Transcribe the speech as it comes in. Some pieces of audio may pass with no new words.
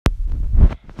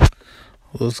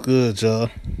What's good, y'all?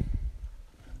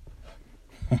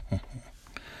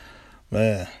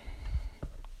 Man,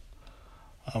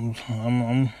 I'm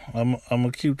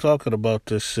gonna keep talking about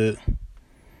this shit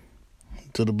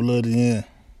to the bloody end.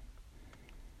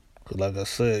 Cause like I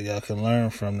said, y'all can learn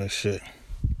from this shit.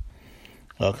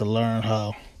 Y'all can learn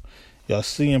how y'all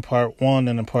see in part one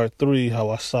and in part three how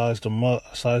I sized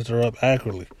her up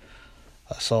accurately.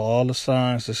 I saw all the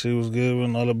signs that she was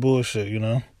giving, all the bullshit,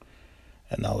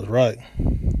 and I was right.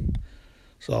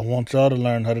 So I want y'all to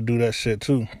learn how to do that shit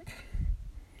too.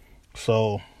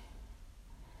 So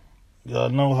y'all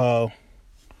know how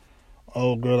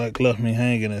old girl like left me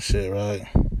hanging and shit, right?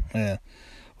 Man.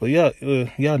 Well,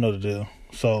 y'all know the deal.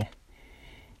 So,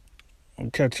 I'll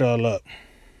catch y'all up.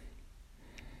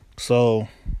 So,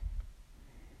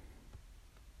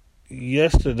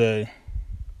 yesterday,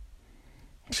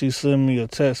 she sent me a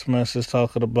text message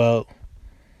talking about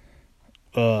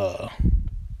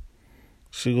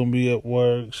she gonna be at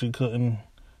work. She couldn't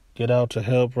get out to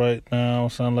help right now,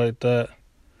 something like that.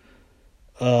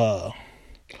 Well,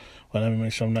 let me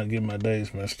make sure I'm not getting my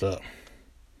days messed up.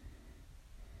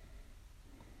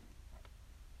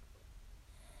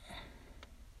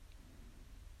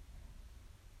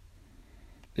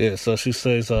 Yeah, so she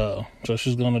says, so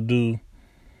she's gonna do,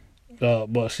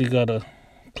 but she got a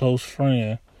close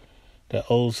friend that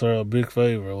owes her a big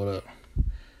favor or whatever.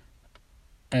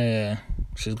 And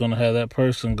she's gonna have that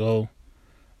person go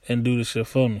and do the shit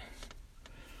for me.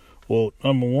 Well,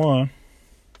 number one,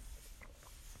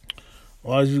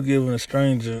 why is you giving a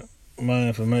stranger my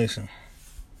information?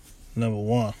 Number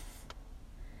one.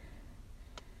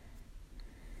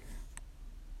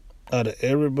 Out of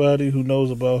everybody who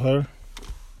knows about her,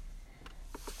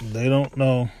 they don't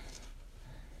know.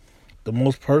 The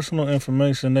most personal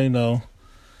information they know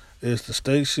is the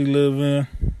state she live in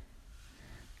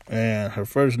and her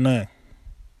first name.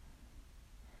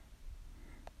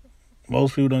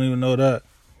 Most people don't even know that.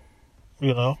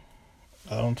 I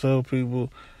don't tell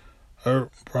people her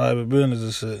private business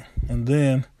and shit. And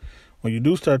then, when you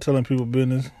do start telling people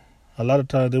business, a lot of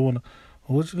times they want to,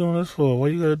 what you doing this for? Why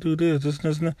you gotta do this,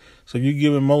 and that? So you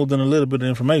giving more than a little bit of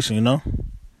information,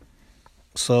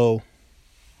 So,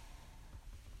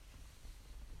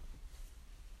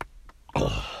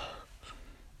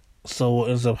 what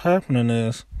ends up happening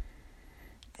is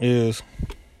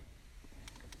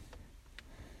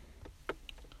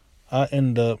I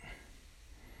end up,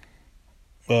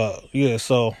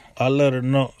 so I let her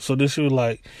know. So then she was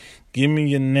like, give me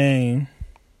your name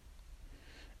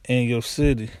and your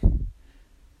city.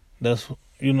 That's,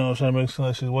 I'm trying to make sense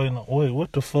like she's waiting. Wait,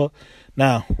 what the fuck?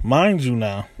 Now, mind you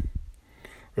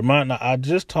I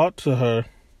just talked to her,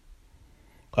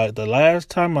 like the last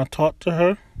time I talked to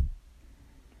her,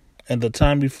 and the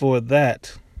time before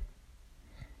that,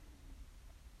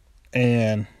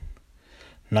 and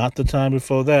not the time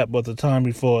before that, but the time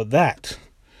before that.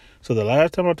 So the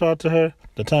last time I talked to her,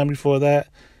 the time before that,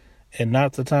 and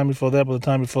not the time before that, but the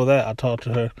time before that, I talked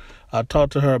to her. I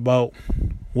talked to her about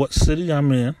what city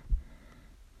I'm in.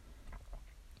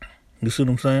 You see what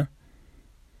I'm saying?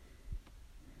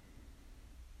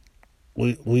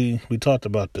 We talked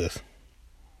about this.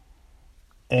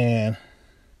 And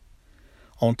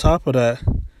on top of that,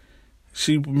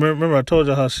 remember I told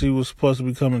you how she was supposed to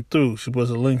be coming through. She was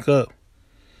supposed to link up.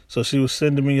 So she was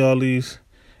sending me all these,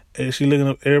 and she looking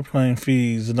up airplane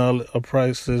fees and all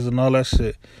prices and all that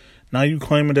shit. Now you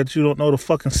claiming that you don't know the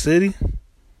fucking city?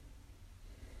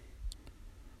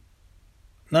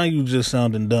 Now you just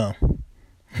sounding dumb.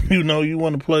 You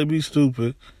want to play be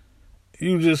stupid.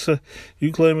 You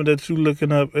claiming that you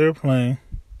looking up airplane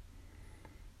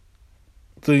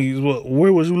things. Well,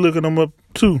 where was you looking them up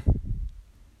to?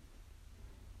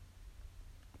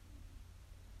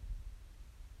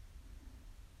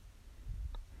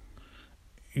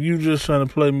 You just trying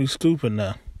to play me stupid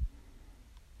now.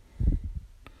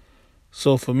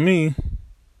 So for me,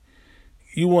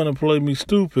 you want to play me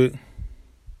stupid.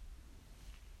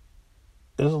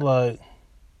 It's like,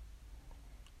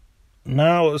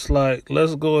 now it's like,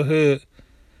 let's go ahead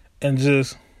and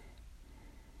just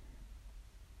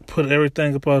put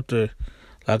everything up out there.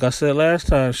 Like I said last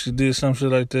time she did some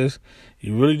shit like this,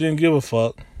 you really didn't give a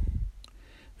fuck.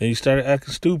 Then you started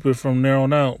acting stupid from there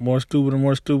on out, more stupid and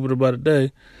more stupid about the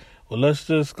day. Well, let's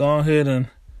just go ahead and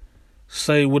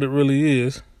say what it really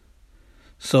is.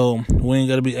 So we ain't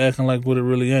got to be acting like what it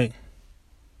really ain't.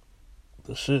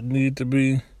 The shit need to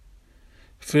be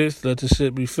fixed, let the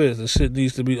shit be fixed. The shit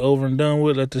needs to be over and done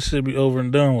with, let the shit be over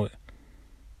and done with.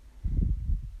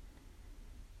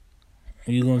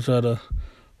 You gonna try to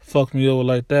fuck me over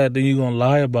like that, then you gonna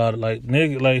lie about it. Like,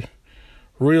 nigga, like,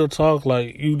 real talk,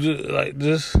 like, you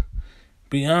just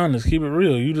Be honest. Keep it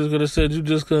real. You just could have said you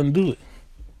just couldn't do it.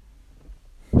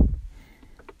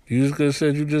 You just could have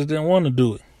said you just didn't want to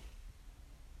do it.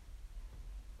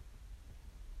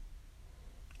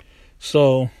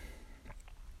 So,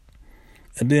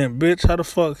 and then, bitch, how the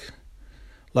fuck,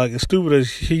 like, it's stupid as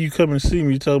here you come and see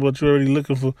me, you talk about you already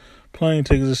looking for plane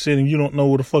tickets and shit, and you don't know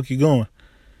where the fuck you going.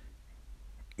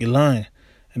 You're lying.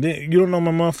 And then, you don't know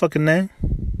my motherfucking name?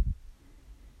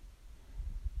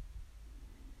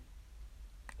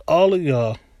 All of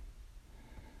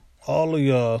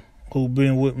y'all who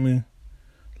been with me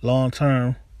long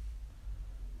term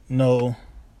know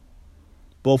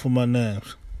both of my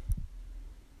names.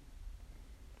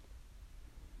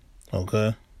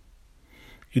 Okay?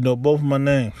 You know both of my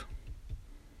names.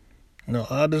 No,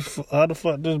 how the fuck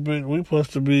this bitch, we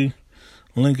supposed to be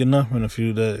linking up in a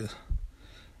few days.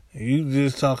 You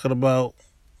just talking about,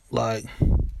 like,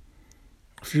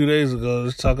 a few days ago,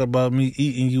 just talking about me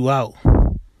eating you out.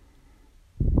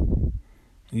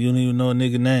 You don't even know a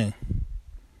nigga name.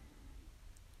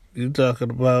 You talking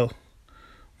about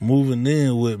moving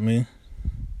in with me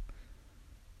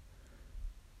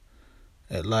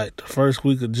at like the first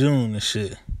week of June and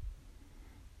shit.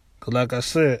 Cause like I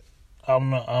said,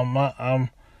 I'm out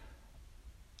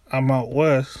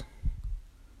west,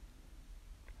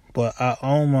 but I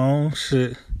own my own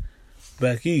shit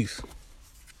back east.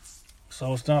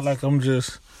 So it's not like I'm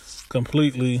just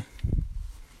completely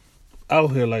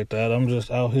out here like that. I'm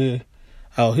just out here.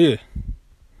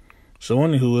 So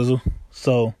anywho,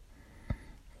 so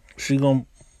she gonna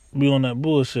be on that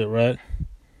bullshit, right?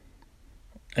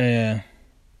 And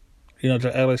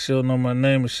to act like she don't know my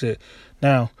name and shit.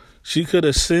 Now, she could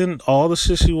have sent all the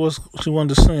shit she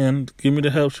wanted to send, give me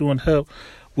the help she wanted help.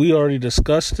 We already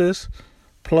discussed this.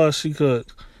 Plus, she could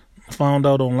found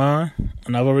out online,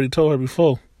 and I've already told her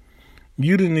before,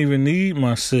 you didn't even need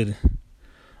my city.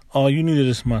 All you needed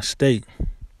is my state.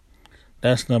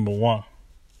 That's number one.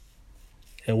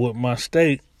 And with my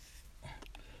state,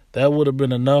 that would have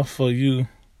been enough for you,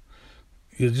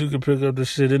 because you could pick up the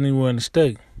shit anywhere in the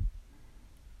state.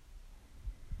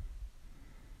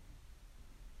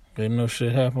 Ain't no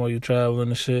shit happen while you traveling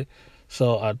and shit.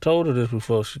 So I told her this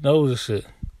before. She knows this shit.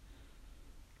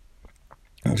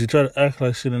 And she tried to act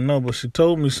like she didn't know, but she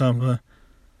told me something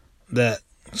that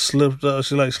slipped up.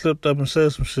 She slipped up and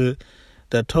said some shit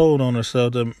that told on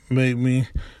herself that made me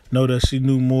know that she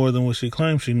knew more than what she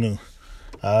claimed she knew.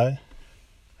 Alright?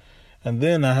 And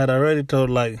then I had already told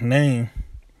name.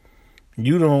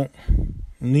 You don't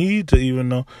need to even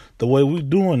know. The way we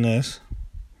doing this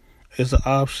is an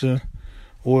option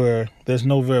where there's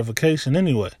no verification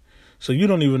anyway. So you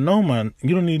don't even know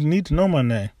you don't even need to know my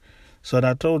name. So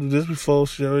I told you this before,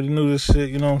 she already knew this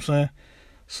shit, you know what I'm saying?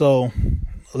 So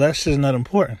that shit's not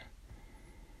important.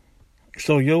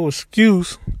 So your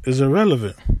excuse is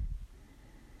irrelevant.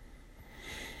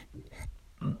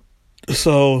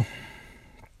 So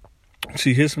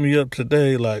she hits me up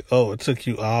today like, oh, it took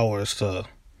you hours to...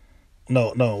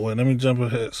 No, wait, let me jump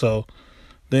ahead. So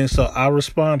I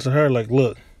respond to her like,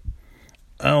 look,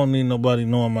 I don't need nobody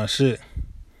knowing my shit,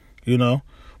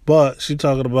 But she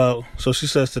talking about, so she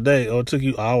says today, oh, it took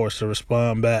you hours to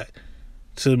respond back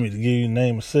to me to give you the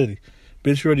name of city.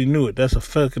 Bitch, you already knew it. That's a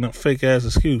fake ass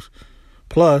excuse.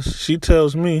 Plus, she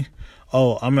tells me,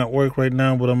 oh, I'm at work right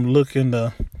now, but I'm looking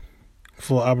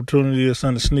for opportunity or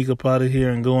something to sneak up out of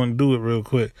here and go and do it real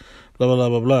quick. Blah, blah,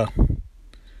 blah, blah,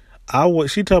 blah.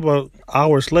 She talk about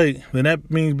hours late, then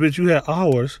that means, bitch, you had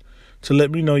hours to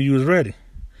let me know you was ready.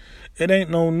 It ain't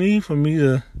no need for me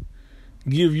to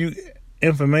give you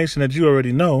information that you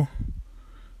already know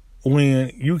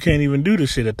when you can't even do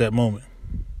this shit at that moment.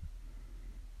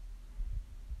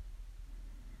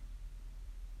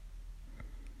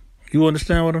 You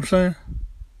understand what I'm saying?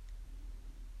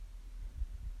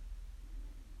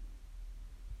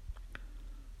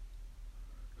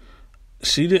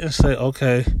 She didn't say,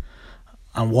 okay,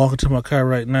 I'm walking to my car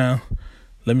right now.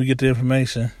 Let me get the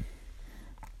information.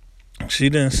 She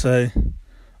didn't say,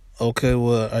 okay,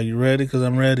 well, are you ready? Because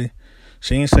I'm ready.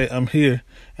 She didn't say, I'm here.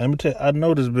 And let me tell you, I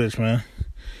know this bitch, man.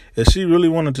 If she really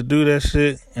wanted to do that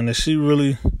shit, and if she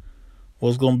really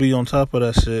was going to be on top of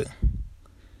that shit,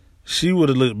 she would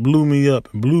have blew me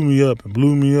up and blew me up and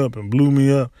blew me up and blew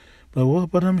me up. But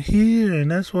what? But I'm here,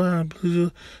 and that's why I blew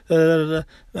you.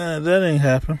 That ain't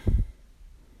happen.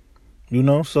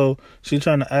 So she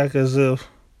trying to act as if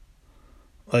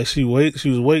like she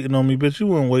was waiting on me, bitch. You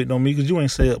weren't waiting on me because you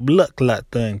ain't say a blood clot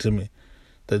thing to me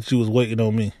that you was waiting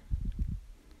on me.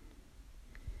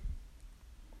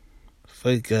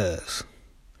 Fake ass.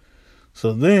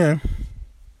 So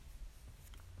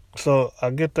I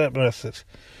get that message.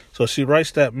 So she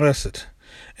writes that message.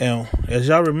 And as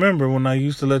y'all remember, when I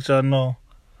used to let y'all know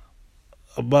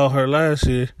about her last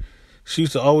year, she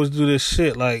used to always do this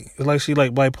shit like it's like she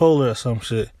like bipolar or some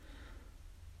shit.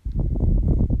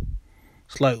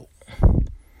 It's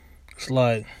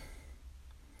like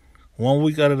 1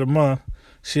 week out of the month,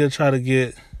 she'll try to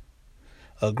get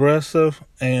aggressive,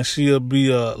 and she'll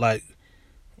be like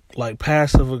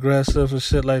passive aggressive and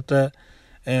shit like that.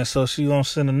 And so she gonna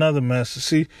send another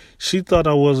message. She thought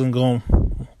I wasn't going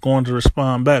to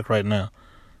respond back right now.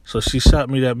 So she shot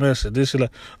me that message. Then she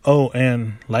like, oh,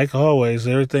 and like always,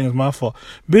 everything's my fault.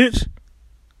 Bitch,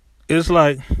 it's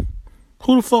like,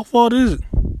 who the fuck fault is it?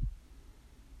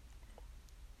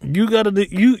 You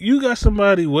got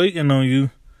somebody waiting on you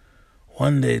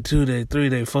 1 day, 2 day, 3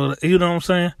 day, 4 day, you know what I'm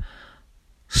saying?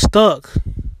 Stuck.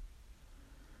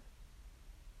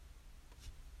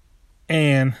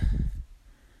 And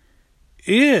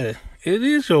yeah, it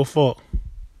is your fault.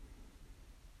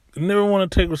 You never want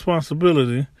to take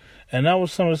responsibility. And that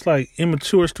was some, it's like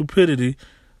immature stupidity.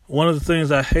 One of the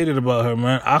things I hated about her,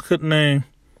 man, I could name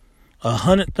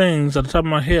 100 things at the top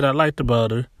of my head I liked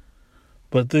about her.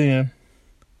 But then,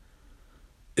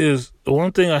 the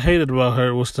one thing I hated about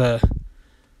her was that,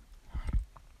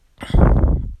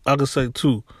 I could say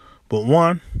 2, but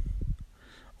one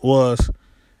was,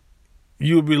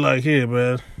 you would be like, here,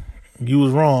 man, you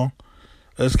was wrong.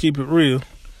 Let's keep it real.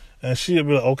 And she'd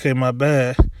be like, okay, my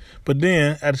bad. But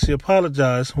then, after she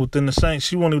apologized, within the same,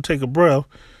 she won't even take a breath.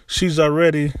 She's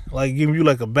already, like, giving you,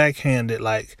 like, a backhanded,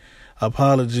 like,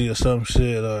 apology or some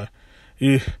shit. Or,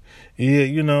 yeah,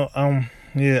 you know, I'm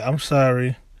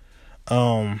sorry.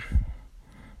 You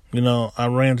know, I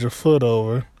ran your foot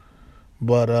over.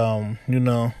 But, you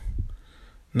know,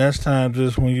 next time,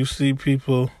 just when you see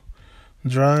people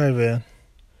driving,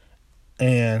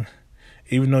 and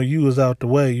even though you was out the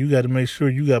way, you got to make sure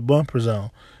you got bumpers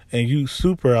on, and you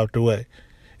super out the way.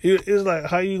 It's like,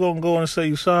 how you gonna go and say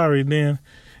you sorry, then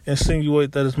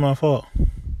insinuate that it's my fault?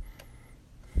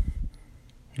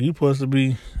 You supposed to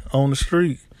be on the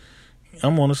street.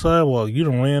 I'm on the sidewalk. You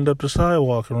done ran up the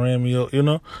sidewalk and ran me up, you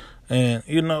know? And,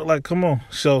 you know, like, come on.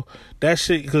 So, that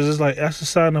shit, because it's like, that's a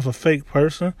sign of a fake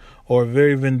person or a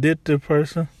very vindictive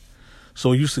person.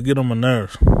 So, it used to get on my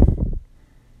nerves.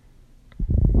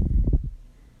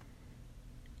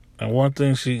 And one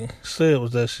thing she said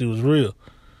was that she was real.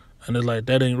 And it's like,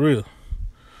 that ain't real.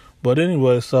 But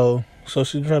anyway, so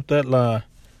she dropped that line,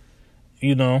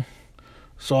 you know.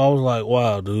 So, I was like,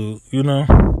 wow, dude, you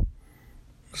know.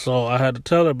 So, I had to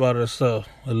tell her about herself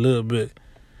a little bit.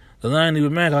 Because I ain't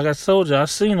even mad. Like I told you, I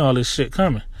seen all this shit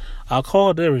coming. I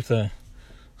called everything.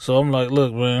 So I'm like,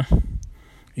 look, man,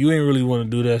 you ain't really want to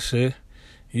do that shit.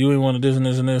 You ain't want to this and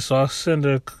this and this. So I send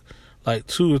her like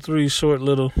 2 or 3 short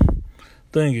little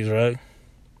thingies, right?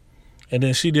 And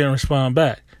then she didn't respond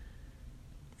back.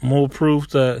 More proof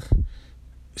that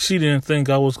she didn't think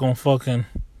I was going to fucking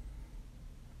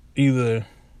either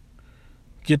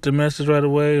get the message right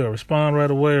away or respond right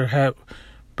away or have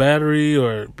battery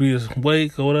or be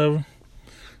awake or whatever.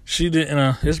 She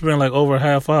didn't. It's been like over a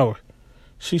half hour.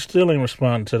 She still ain't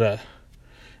responding to that,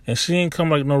 and she ain't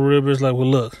come like no real bitch. Like, well,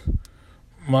 look,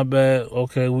 my bad.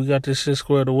 Okay, we got this shit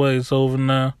squared away. It's over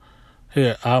now.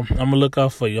 Here, I'm gonna look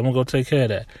out for you. I'm gonna go take care of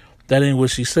that. That ain't what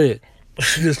she said.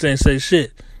 She just ain't say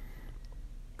shit.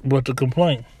 But the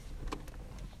complaint.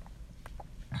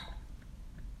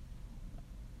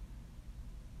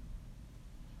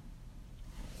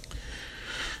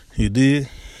 You did?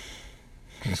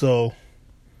 So,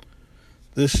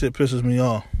 this shit pisses me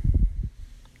off.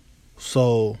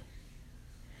 So,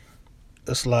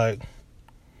 it's like,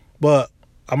 but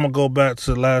I'm going to go back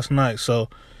to last night. So,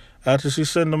 after she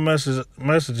sent the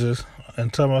messages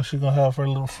and tell me she going to have her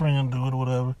little friend do it or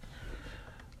whatever,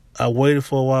 I waited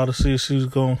for a while to see if she was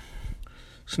going to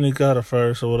sneak out at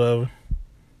first or whatever.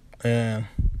 And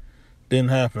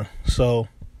didn't happen. So,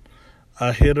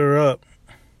 I hit her up.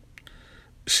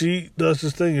 She does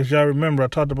this thing, if y'all remember, I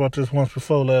talked about this once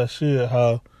before last year,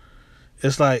 how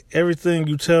it's like everything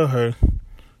you tell her,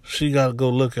 she got to go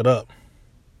look it up.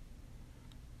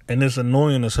 And it's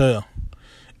annoying as hell.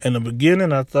 In the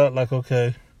beginning, I thought like,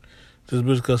 okay, this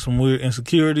bitch got some weird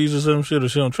insecurities or some shit, or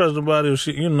she don't trust nobody, or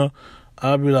she, you know,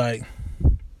 I'd be like,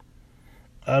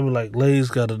 Lay's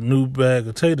got a new bag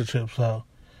of tater chips out.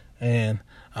 And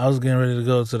I was getting ready to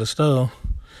go to the store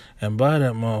and buy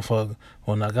that motherfucker.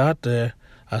 When I got there,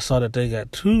 I saw that they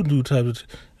got 2 new types of,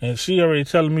 and she already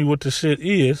telling me what the shit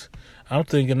is. I'm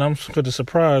thinking I'm for the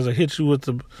surprise or hit you with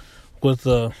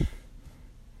the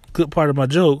good part of my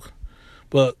joke,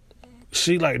 but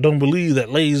she like don't believe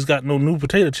that Lay's got no new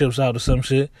potato chips out or some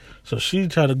shit. So she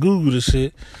tried to Google the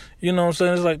shit. You know what I'm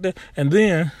saying? It's like that. And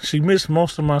then she missed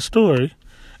most of my story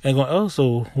and going, oh,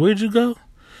 so where'd you go?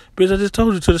 Bitch, I just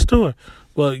told you to the store.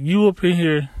 But you up in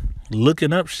here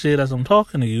looking up shit as I'm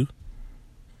talking to you.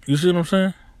 You see what I'm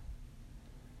saying?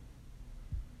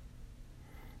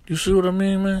 You see what I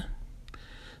mean, man?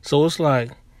 So it's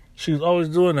like, she was always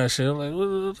doing that shit. I'm like,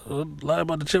 what lie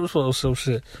about the chips or some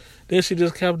shit. Then she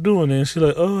just kept doing it. And she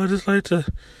like, oh, I just like to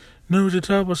know what you're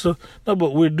talking about. So, no,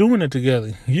 but we're doing it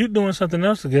together. You're doing something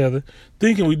else together,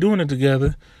 thinking we're doing it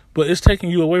together, but it's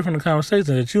taking you away from the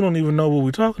conversation that you don't even know what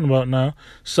we're talking about now.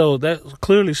 So that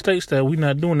clearly states that we're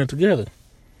not doing it together.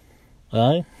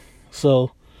 All right?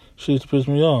 So she used to piss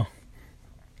me off.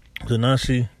 So now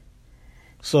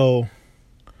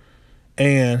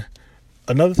and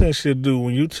another thing she'll do,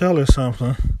 when you tell her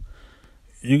something,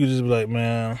 you can just be like,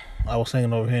 man, I was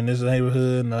hanging over here in this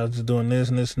neighborhood and I was just doing this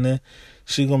and this and that.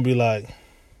 She gonna be like,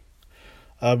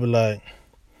 I'll be like,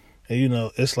 hey, you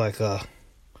know, it's like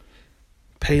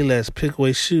Payless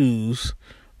Pickaway Shoes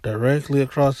directly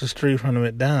across the street from the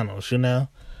McDonald's, you know?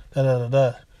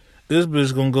 This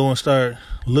bitch gonna go and start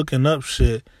looking up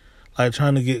shit, like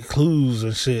trying to get clues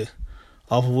and shit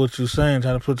off of what you're saying,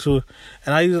 trying to put to it.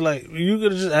 And I usually like, you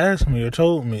could have just asked me or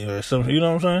told me or something, you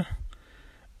know what I'm saying?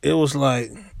 It was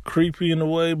like creepy in a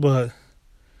way, but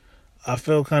I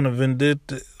felt kind of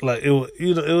vindictive. Like it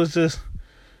was just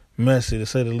messy to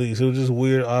say the least. It was just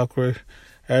weird, awkward,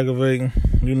 aggravating,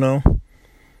 you know.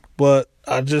 But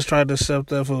I just tried to accept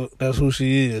that that's who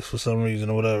she is for some reason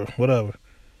or whatever.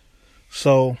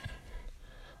 So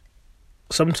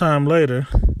sometime later,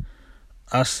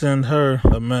 I send her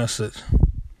a message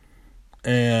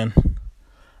and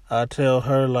I tell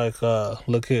her like,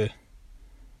 look here.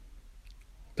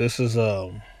 This is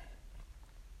I'm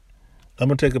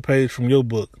gonna take a page from your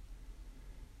book.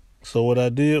 So what I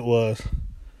did was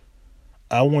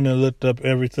I went and looked up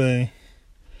everything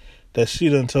that she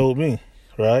done told me,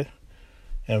 right?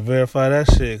 And verify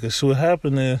that shit. Cause what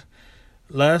happened is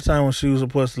last time when she was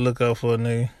supposed to look out for a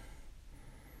nigga,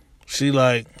 she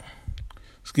like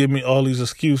give me all these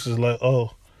excuses like,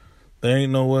 oh, there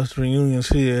ain't no Western Unions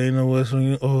here, ain't no Western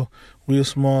Union, oh, we a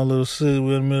small little city,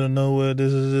 we're in the middle of nowhere,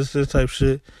 this type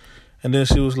shit. And then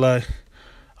she was like,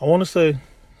 I want to say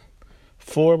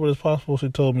 4, but it's possible she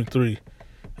told me 3.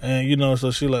 And, you know,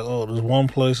 so she like, oh, there's one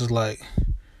place is like,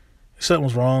 something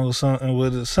was wrong or something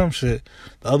with it, some shit.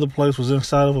 The other place was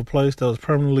inside of a place that was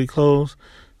permanently closed,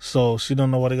 so she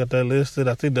don't know why they got that listed.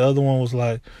 I think the other one was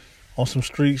like, on some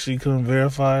street she couldn't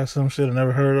verify some shit I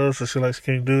never heard of, so she like she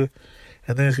can't do it.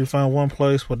 And then she found one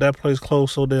place, but that place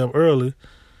closed so damn early,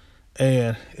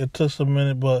 and it took some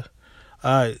minute, but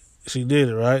alright, she did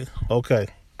it, right? Okay,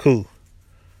 cool.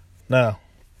 Now,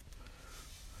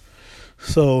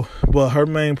 so, but her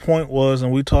main point was,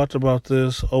 and we talked about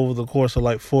this over the course of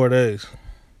like 4 days,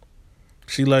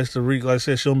 she likes to read, like I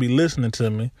said, she don't be listening to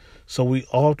me, so we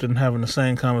often having the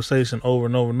same conversation over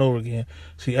and over and over again.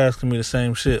 She asking me the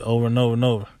same shit over and over and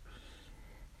over.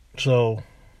 So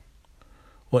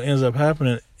what ends up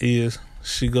happening is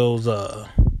she goes,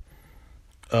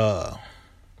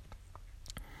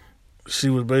 she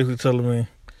was basically telling me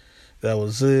that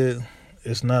was it.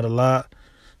 It's not a lot.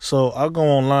 So I go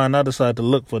online. I decide to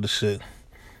look for the shit.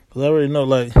 Because I already know,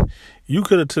 like, you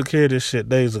could have took care of this shit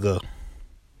days ago.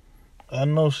 I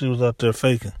know she was out there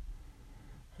faking.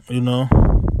 You know?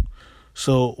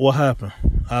 So what happened?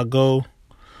 I go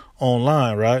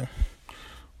online, right?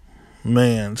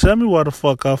 Man, tell me why the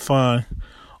fuck I find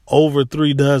over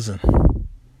 3 dozen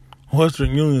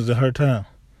Western Unions in her town.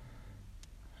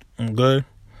 Okay?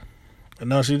 And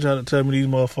now she trying to tell me these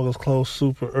motherfuckers close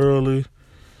super early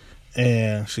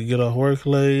and she get off work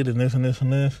late and this and this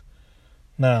and this.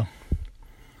 Now,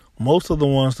 most of the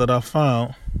ones that I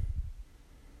found,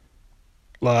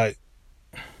 like,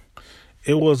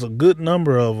 it was a good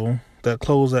number of them that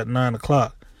closed at 9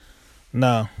 o'clock.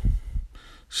 Now,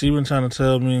 she been trying to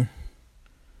tell me,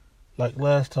 like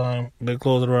last time, they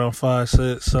closed around 5,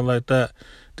 6, something like that.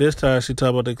 This time she talked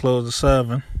about they closed at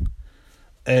 7.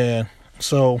 And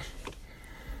so,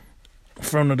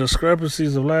 from the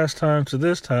discrepancies of last time to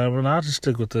this time, and I'll just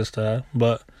stick with this time,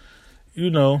 but,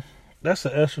 you know, that's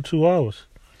an extra 2 hours.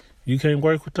 You can't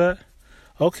work with that?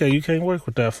 Okay, you can't work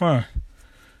with that, fine.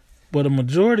 But a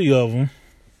majority of them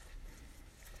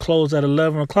close at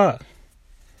 11 o'clock.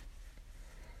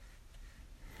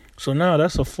 So now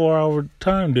that's a 4-hour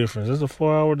time difference. That's a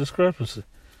 4-hour discrepancy.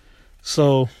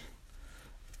 So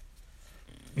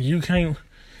you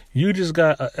just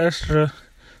got an extra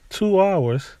 2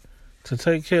 hours to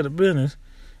take care of the business.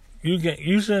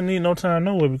 You shouldn't need no time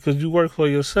nowhere because you work for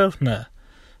yourself now.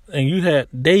 And you had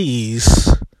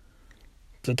days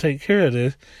to take care of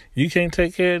this. You can't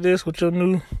take care of this with your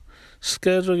new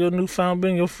schedule, your newfound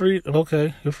being, your freedom.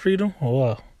 Okay, your freedom? Oh,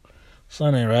 wow.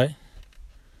 Something ain't right.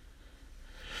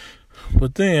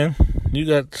 But then, you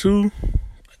got 2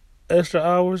 extra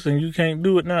hours and you can't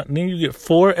do it now. Then you get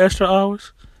 4 extra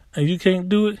hours and you can't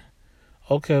do it.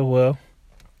 Okay, well,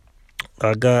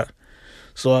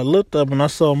 so I looked up and I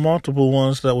saw multiple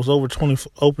ones that was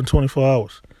open 24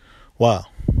 hours. Wow.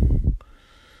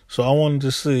 So I wanted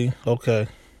to see, okay,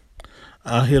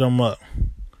 I hit them up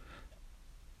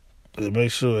to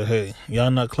make sure, hey, y'all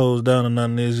not closed down or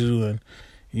nothing is you, and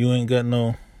you ain't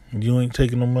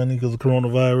taking no money because of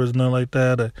coronavirus, nothing like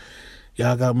that. Or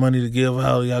y'all got money to give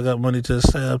out, y'all got money to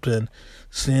accept and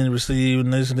send, receive,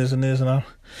 and this and this and this. And I'm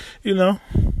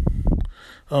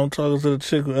talking to the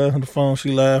chick on the phone,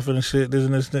 she laughing and shit, this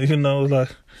and this, it's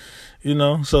like,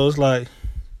 so it's like,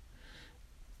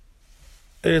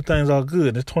 everything's all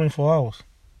good. It's 24 hours.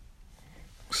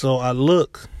 So I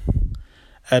look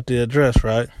at the address,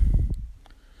 right?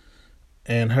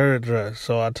 And her address.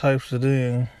 So I types it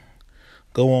in,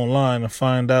 go online and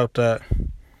find out that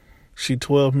she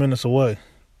 12 minutes away.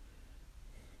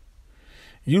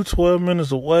 You 12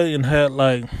 minutes away and had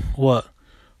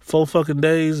 4 fucking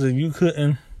days and you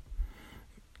couldn't,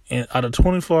 and out of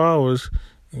 24 hours,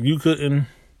 you couldn't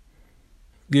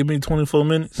give me 24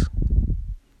 minutes?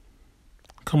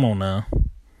 Come on now.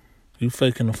 You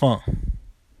faking the funk.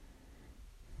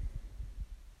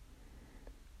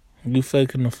 You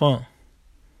faking the funk.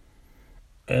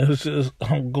 And it's just,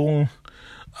 I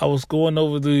was going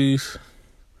over these,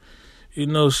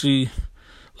 she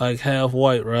half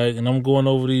white, right? And I'm going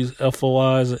over these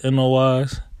FOIs and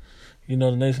NOIs, the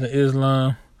Nation of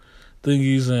Islam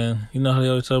thingies, and how they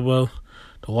always talk about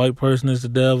the white person is the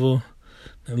devil,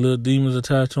 and little demons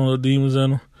attached on little demons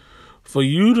in them. For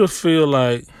you to feel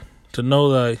to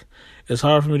know it's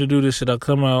hard for me to do this shit, I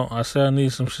come out, I say I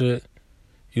need some shit,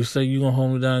 you say you gonna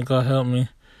hold me down, God help me,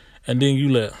 and then you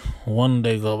let 1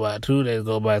 day go by, 2 days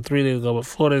go by, 3 days go by,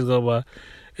 4 days go by,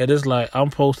 and it's like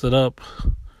I'm posted up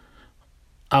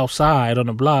outside on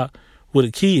the block with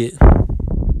a kid,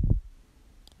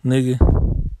 nigga,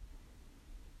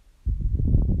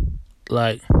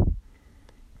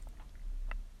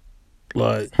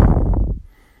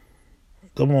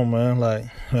 come on, man, man,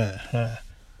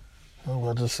 I'm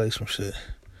about to say some shit.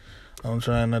 I'm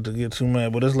trying not to get too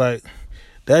mad, but it's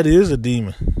that is a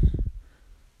demon.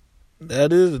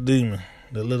 That is a demon.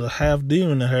 The little half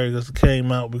demon in her just came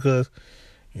out because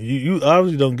you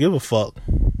obviously don't give a fuck.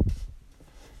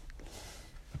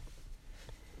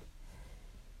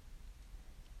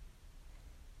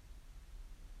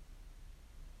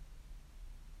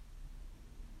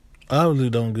 Obviously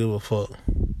don't give a fuck.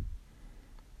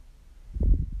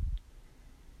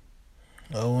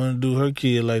 I wouldn't do her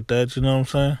kid like that, you know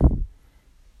what I'm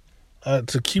saying?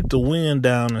 To keep the wind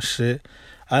down and shit,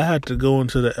 I had to go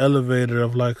into the elevator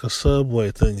of a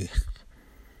subway thingy.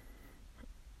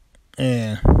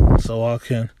 And so I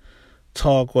can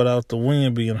talk without the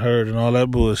wind being heard and all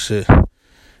that bullshit.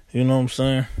 You know what I'm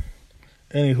saying?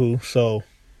 Anywho, so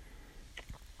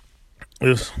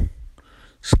it's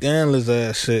scandalous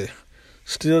ass shit.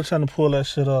 Still trying to pull that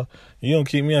shit off. You don't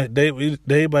keep me out day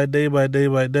by day,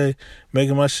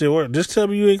 making my shit work. Just tell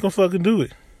me you ain't gonna fucking do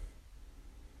it.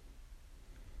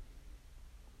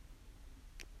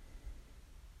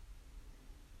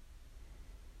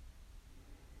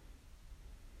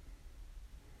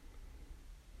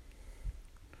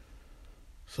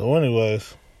 So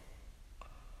anyways,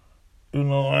 I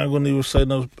ain't gonna even say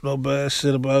no bad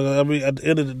shit about it. I mean, at the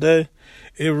end of the day,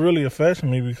 it really affects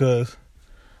me because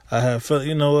I have felt,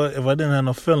 what? If I didn't have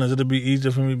no feelings, it'd be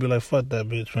easier for me to be like, fuck that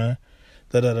bitch, man.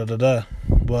 Da.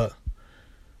 But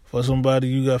for somebody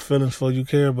you got feelings for, you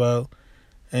care about,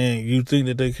 and you think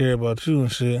that they care about you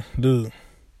and shit, dude.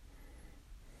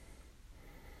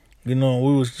 We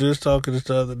was just talking this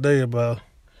the other day about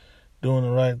doing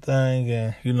the right thing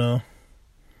and,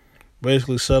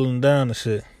 basically settling down and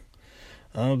shit.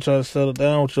 I don't try to settle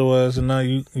down with your ass and now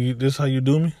you this how you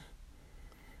do me?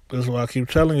 That's why I keep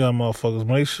telling y'all motherfuckers,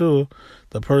 make sure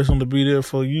the person to be there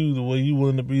for you the way you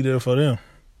willing to be there for them.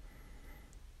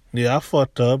 Yeah, I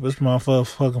fucked up. It's my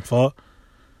fucking fault.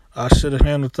 I should have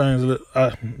handled things.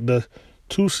 The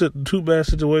two bad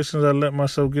situations I let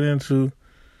myself get into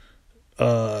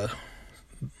last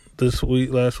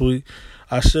week,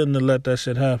 I shouldn't have let that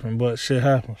shit happen, but shit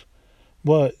happens.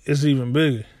 But it's even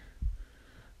bigger.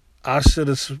 I should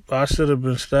have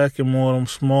been stacking more of them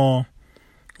small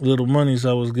little monies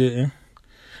I was getting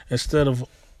instead of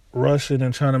rushing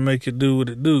and trying to make it do what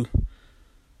it do.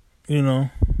 You know,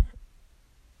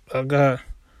 I got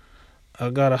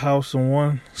a house in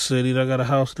one city. I got a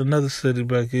house in another city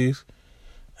back east.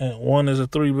 And one is a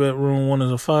 3-bedroom, one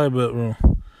is a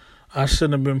 5-bedroom. I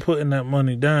shouldn't have been putting that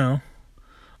money down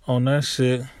on that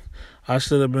shit. I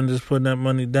should have been just putting that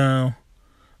money down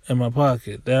in my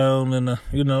pocket, down in the,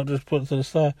 just put it to the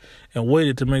side and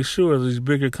waited to make sure these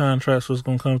bigger contracts was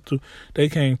going to come through. They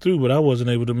came through, but I wasn't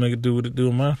able to make it do what it do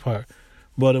on my part.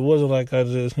 But it wasn't like I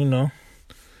just,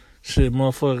 shit,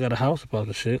 motherfucker got a house about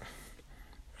the shit,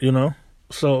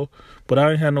 So, but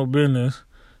I ain't had no business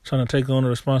trying to take on the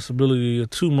responsibility of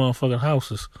 2 motherfucking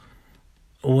houses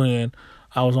when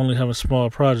I was only having small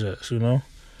projects,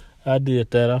 I did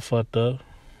that. I fucked up.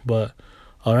 But,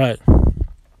 all right.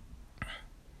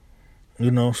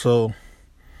 So,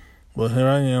 but here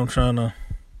I am trying to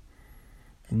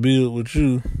build with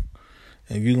you,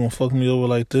 and you gonna fuck me over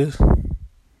like this?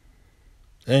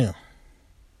 Damn.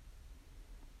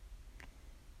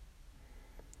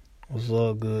 It's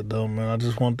all good, though, man. I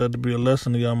just want that to be a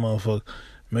lesson to y'all motherfuckers.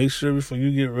 Make sure before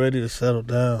you get ready to settle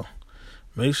down.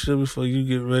 Make sure before you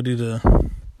get ready to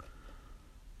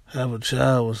have a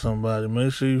child with somebody.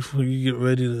 Make sure before you get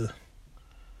ready to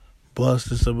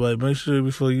bust at somebody. Make sure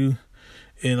before you...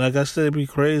 And like I said, it be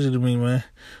crazy to me, man.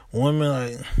 Women,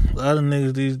 like, a lot of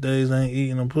niggas these days ain't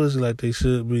eating no pussy like they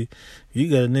should be. You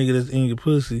got a nigga that's in your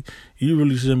pussy, you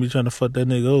really shouldn't be trying to fuck that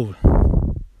nigga over.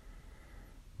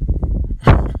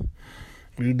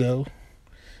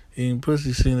 Eating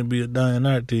pussy seem to be a dying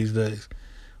art these days.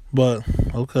 But,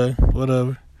 okay,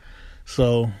 whatever.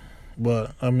 So,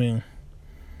 but, I mean,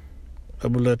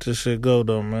 I'm gonna let this shit go,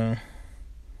 though, man.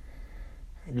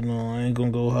 I ain't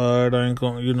gonna go hard. I ain't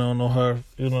gonna, no hard,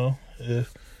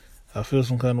 if I feel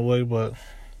some kind of way, but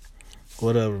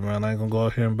whatever, man. I ain't gonna go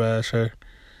out here and bash her.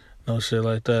 No shit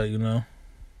like that,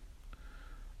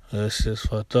 That shit's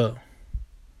fucked up.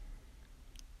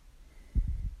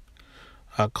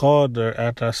 I called her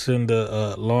after I sent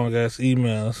the long-ass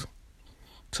emails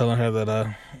telling her that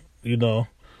I,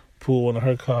 pulled one of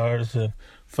her cards and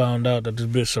found out that this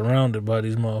bitch surrounded by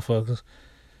these motherfuckers.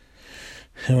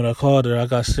 And when I called her, I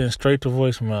got sent straight to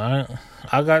voicemail.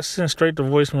 I got sent straight to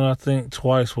voicemail, I think,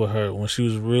 twice with her when she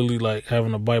was really, like,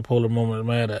 having a bipolar moment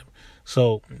mad at me.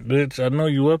 So, bitch, I know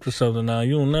you up to something now.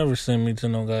 You'll never send me to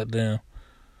no goddamn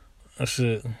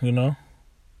shit,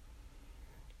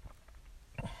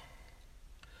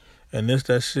 And this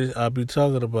that shit I be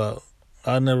talking about.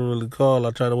 I never really call.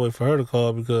 I try to wait for her to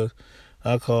call because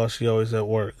I call, she always at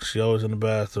work. She always in the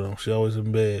bathroom. She always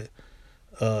in bed.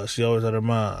 She always at her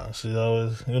mom. She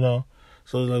always, So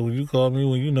it's like when you call me,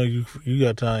 when you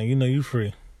got time, you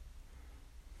free.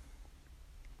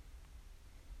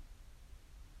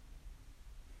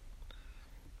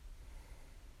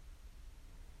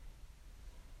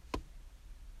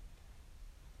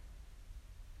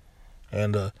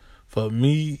 And for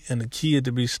me and the kid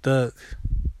to be stuck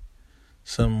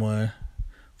somewhere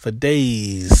for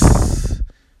days,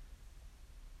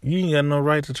 you ain't got no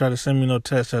right to try to send me no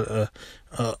text. And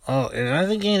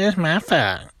again, that's my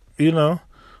fault. The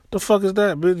fuck is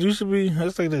that, bitch? You should be,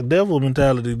 that's like the devil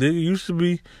mentality, dude. You should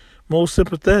be more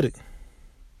sympathetic,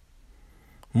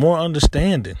 more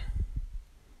understanding.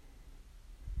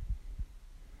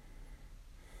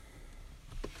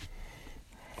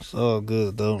 It's all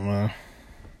good, though, man.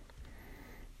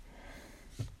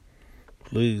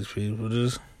 Please, people,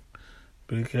 just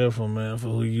be careful, man, for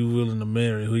who you willing to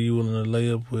marry, who you willing to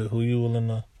lay up with, who you willing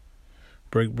to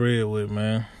break bread with,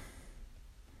 man.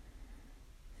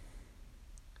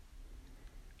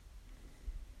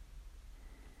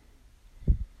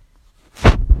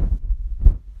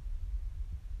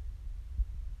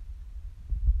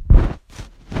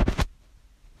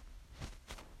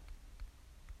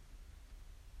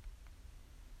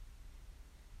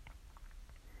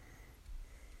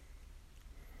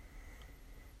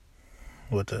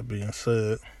 With that being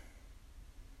said,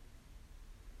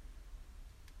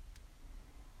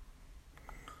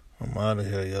 I'm out of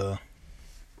here, y'all.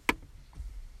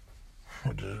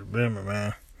 Just remember,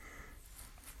 man,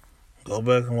 go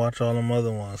back and watch all them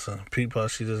other ones and peep how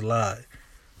she just lied.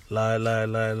 Lie.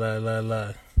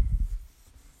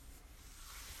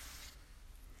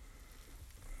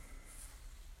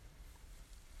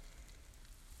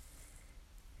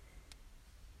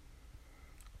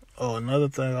 Oh, another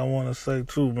thing I want to say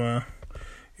too, man.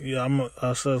 Yeah,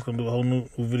 I said I was gonna do a whole new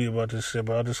video about this shit,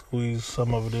 but I just squeezed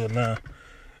some of it in now.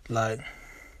 Like,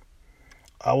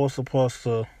 I was supposed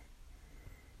to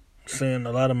send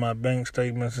a lot of my bank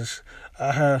statements and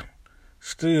I had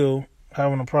still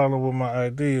having a problem with my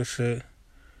ID and shit,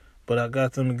 but I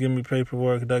got them to give me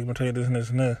paperwork, documentation, this and this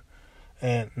and this.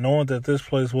 And knowing that this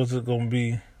place wasn't going to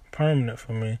be permanent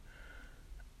for me,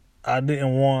 I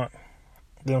didn't want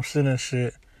them sending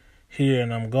shit here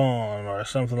and I'm gone or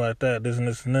something like that, this and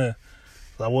this and that.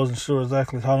 I wasn't sure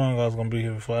exactly how long I was going to be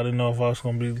here before. I didn't know if I was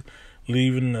going to be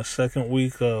leaving the second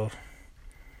week of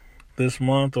this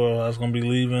month or if I was going to be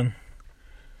leaving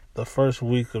the first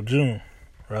week of June,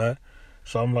 right?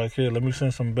 So I'm like, here, let me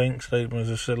send some bank statements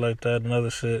and shit like that and other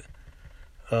shit,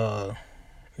 to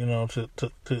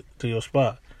your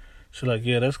spot. She's like,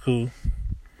 yeah, that's cool.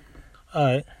 All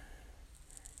right.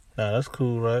 Nah, that's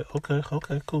cool, right? Okay,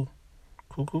 cool.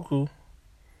 Cool.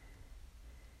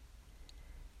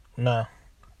 Nah,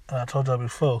 I told y'all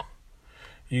before,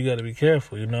 you gotta be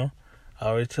careful, I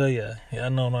already tell y'all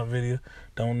know my video,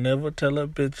 don't never tell a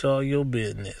bitch all your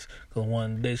business, cause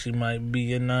one day she might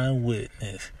be an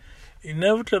eyewitness. You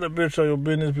never tell a bitch all your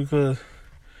business, because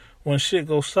when shit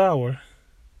goes sour,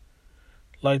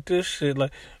 like this shit,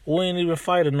 like, we ain't even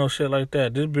fighting no shit like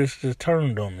that. This bitch just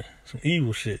turned on me. Some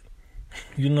evil shit.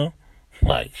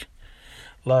 Like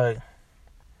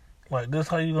this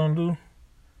how you gonna do?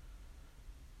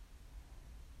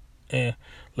 And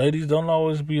ladies, don't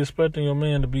always be expecting your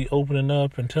man to be opening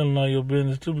up and telling all your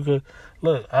business too, because,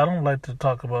 look, I don't like to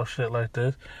talk about shit like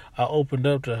this. I opened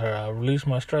up to her. I released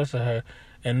my stress to her.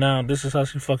 And now this is how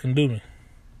she fucking do me.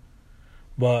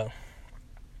 But,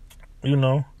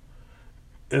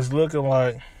 it's looking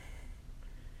like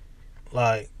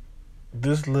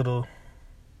this little...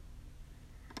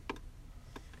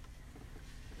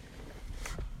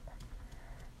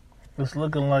 It's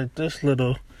looking like this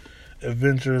little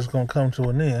adventure is going to come to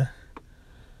an end.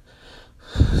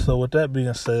 So with that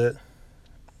being said,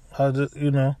 what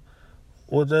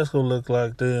that's going to look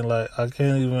like then, like, I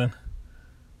can't even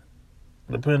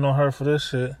depend on her for this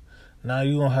shit. Now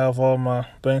you going to have all my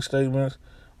bank statements.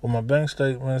 Well, my bank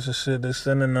statements and shit, they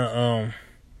sending the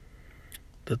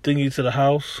thingy to the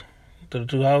house, to the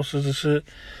two houses and shit.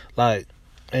 Like,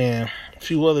 and a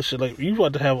few other shit. Like, you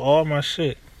about to have all my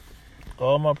shit.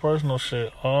 All my personal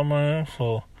shit, all my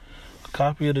info, a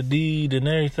copy of the deed and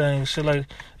everything, shit like,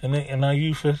 and now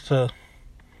you fit to,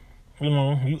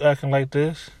 you acting like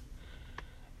this.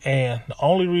 And the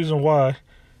only reason why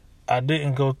I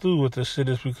didn't go through with this shit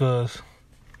is because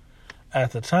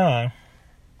at the time,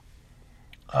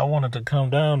 I wanted to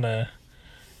come down there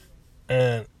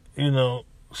and,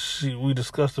 we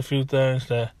discussed a few things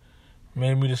that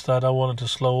made me decide I wanted to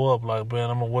slow up. Like,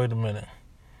 man, I'm gonna wait a minute,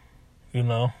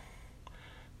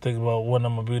 think about when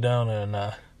I'm gonna be down there or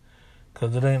not,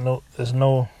 cause there was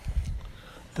no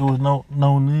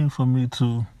need for me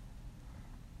to.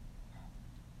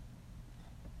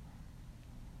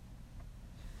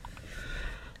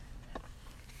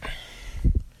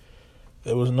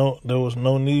 There was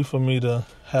no need for me to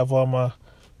have all my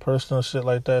personal shit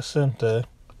like that sent there,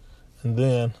 and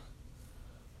then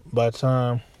by the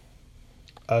time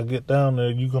I get down there,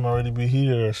 you can already be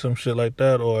here or some shit like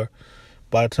that, or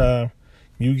by the time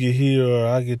you get here or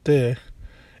I get there,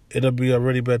 it'll be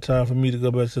already bad time for me to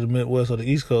go back to the Midwest or the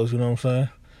East Coast, you know what I'm saying?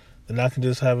 Then I can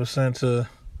just have it sent to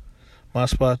my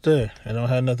spot there and don't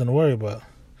have nothing to worry about.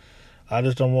 I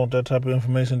just don't want that type of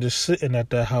information just sitting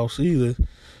at that house either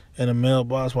in a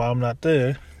mailbox while I'm not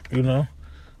there,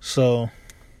 So,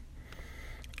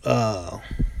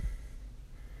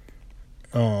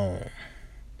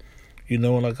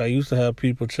 like I used to have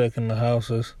people checking the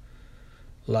houses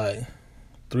like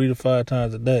 3 to 5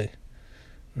 times a day.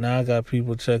 Now I got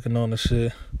people checking on the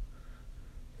shit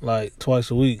like twice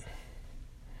a week.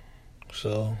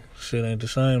 So shit ain't the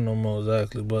same no more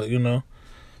exactly, but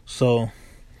so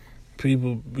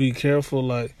people be careful,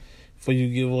 like, before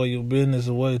you give all your business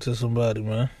away to somebody,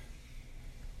 man.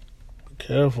 Be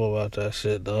careful about that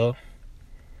shit, dog.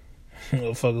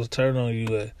 Motherfuckers turn on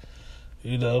you,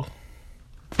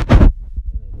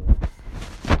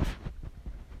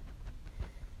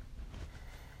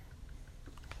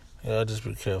 Yeah, just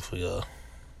be careful, y'all.